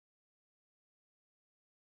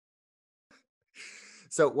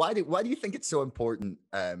So why do you think it's so important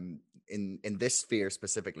in this sphere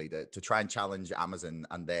specifically to try and challenge Amazon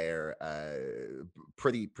and their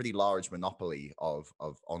pretty large monopoly of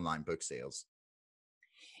online book sales?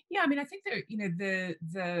 Yeah, I mean, I think that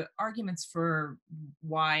the arguments for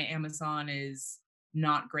why Amazon is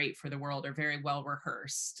not great for the world are very well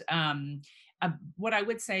rehearsed. What I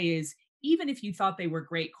would say is, even if you thought they were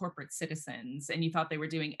great corporate citizens and you thought they were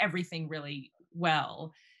doing everything really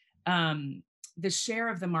well, um, the share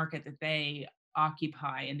of the market that they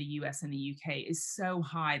occupy in the US and the UK is so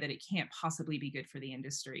high that it can't possibly be good for the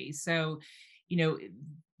industry. So, you know,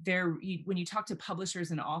 when you talk to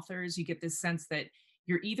publishers and authors, you get this sense that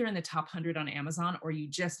you're either in the top 100 on Amazon or you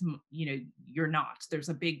just, you're not. There's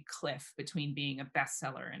a big cliff between being a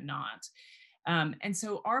bestseller and not. And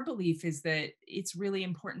so our belief is that it's really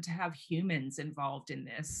important to have humans involved in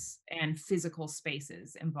this and physical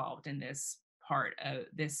spaces involved in this part of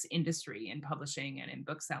this industry in publishing and in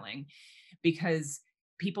bookselling, because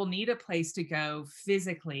people need a place to go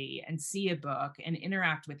physically and see a book and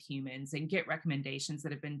interact with humans and get recommendations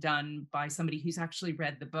that have been done by somebody who's actually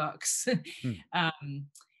read the books. Hmm. um,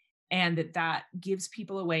 and that gives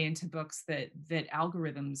people a way into books that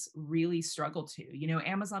algorithms really struggle to.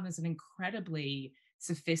 Amazon is an incredibly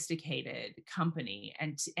sophisticated company,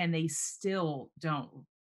 and they still don't,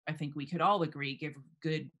 I think we could all agree, give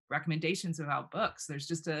good recommendations about books. There's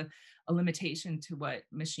just a limitation to what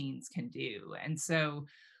machines can do. And so,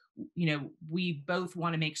 we both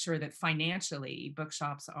want to make sure that financially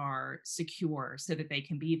bookshops are secure so that they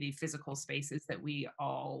can be the physical spaces that we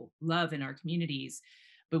all love in our communities.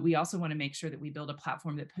 But we also want to make sure that we build a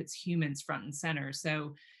platform that puts humans front and center.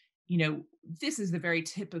 So, this is the very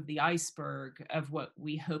tip of the iceberg of what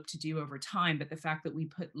we hope to do over time. But the fact that we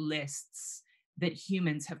put lists that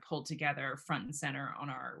humans have pulled together front and center on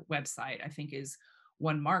our website, I think is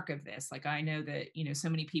one mark of this. Like, I know that, so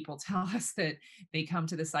many people tell us that they come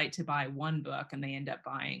to the site to buy one book and they end up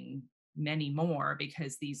buying many more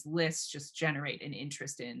because these lists just generate an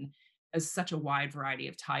interest in such a wide variety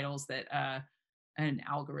of titles that an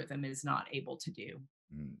algorithm is not able to do.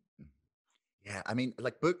 Mm. Yeah, I mean,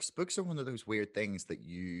 like books are one of those weird things that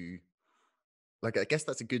you like. I guess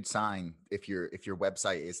that's a good sign if your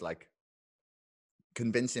website is like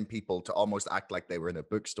convincing people to almost act like they were in a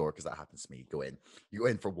bookstore, because that happens to me. You go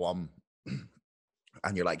in for one,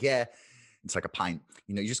 and you're like, yeah, it's like a pint.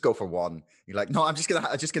 You just go for one. You're like, no, I'm just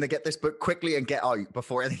gonna get this book quickly and get out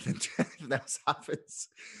before anything else happens.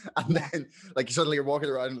 And Yeah. then like suddenly you're walking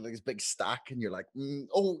around with this big stack, and you're like,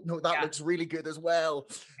 oh no, that Yeah. looks really good as well.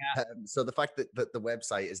 Yeah. So the fact that the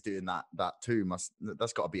website is doing that too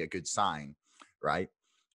that's got to be a good sign, right?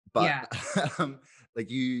 But Yeah. um, like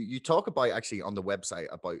you talk about actually on the website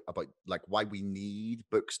about like why we need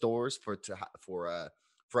bookstores for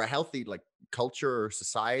a healthy like culture or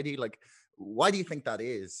society. Like, why do you think that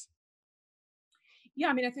is? Yeah,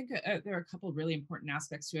 I mean, I think there are a couple of really important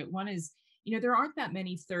aspects to it. One is, there aren't that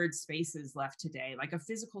many third spaces left today, like a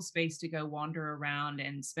physical space to go wander around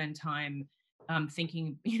and spend time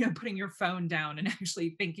thinking, putting your phone down and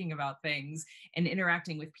actually thinking about things and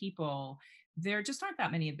interacting with people. There just aren't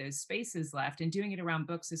that many of those spaces left. And doing it around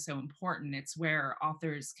books is so important. It's where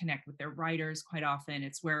authors connect with their writers quite often.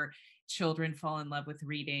 It's where children fall in love with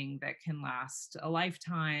reading that can last a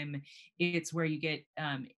lifetime. It's where you get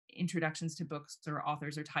introductions to books or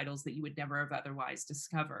authors or titles that you would never have otherwise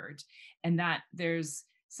discovered. And that there's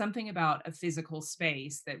something about a physical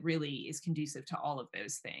space that really is conducive to all of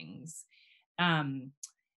those things. Um,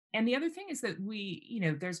 and the other thing is that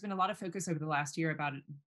there's been a lot of focus over the last year about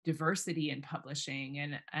diversity in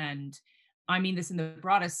publishing, and I mean this in the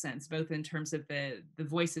broadest sense, both in terms of the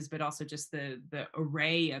voices, but also just the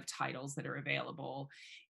array of titles that are available.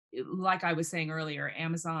 Like I was saying earlier,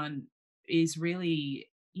 Amazon is really,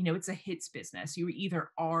 it's a hits business. You either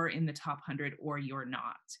are in the top 100 or you're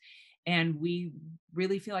not. And we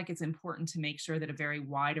really feel like it's important to make sure that a very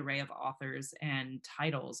wide array of authors and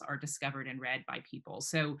titles are discovered and read by people.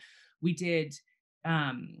 So we did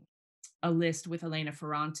um, a list with Elena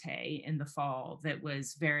Ferrante in the fall that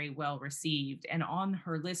was very well received. And on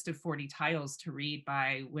her list of 40 titles to read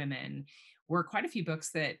by women were quite a few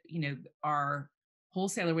books that, our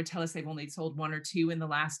wholesaler would tell us they've only sold one or two in the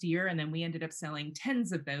last year. And then we ended up selling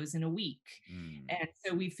tens of those in a week. Mm, And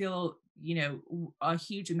so we feel, a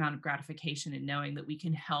huge amount of gratification in knowing that we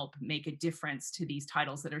can help make a difference to these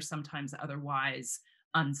titles that are sometimes otherwise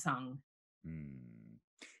unsung. mm.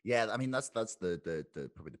 Yeah, I mean that's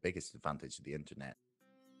the probably the biggest advantage of the internet.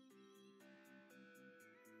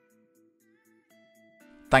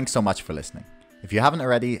 Thanks so much for listening. If you haven't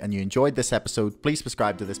already and you enjoyed this episode, please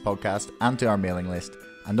subscribe to this podcast and to our mailing list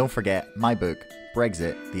And don't forget, my book,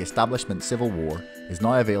 Brexit, The Establishment Civil War, is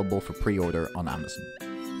now available for pre-order on Amazon.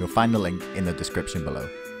 You'll find the link in the description below.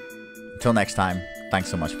 Until next time, thanks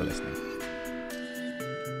so much for listening.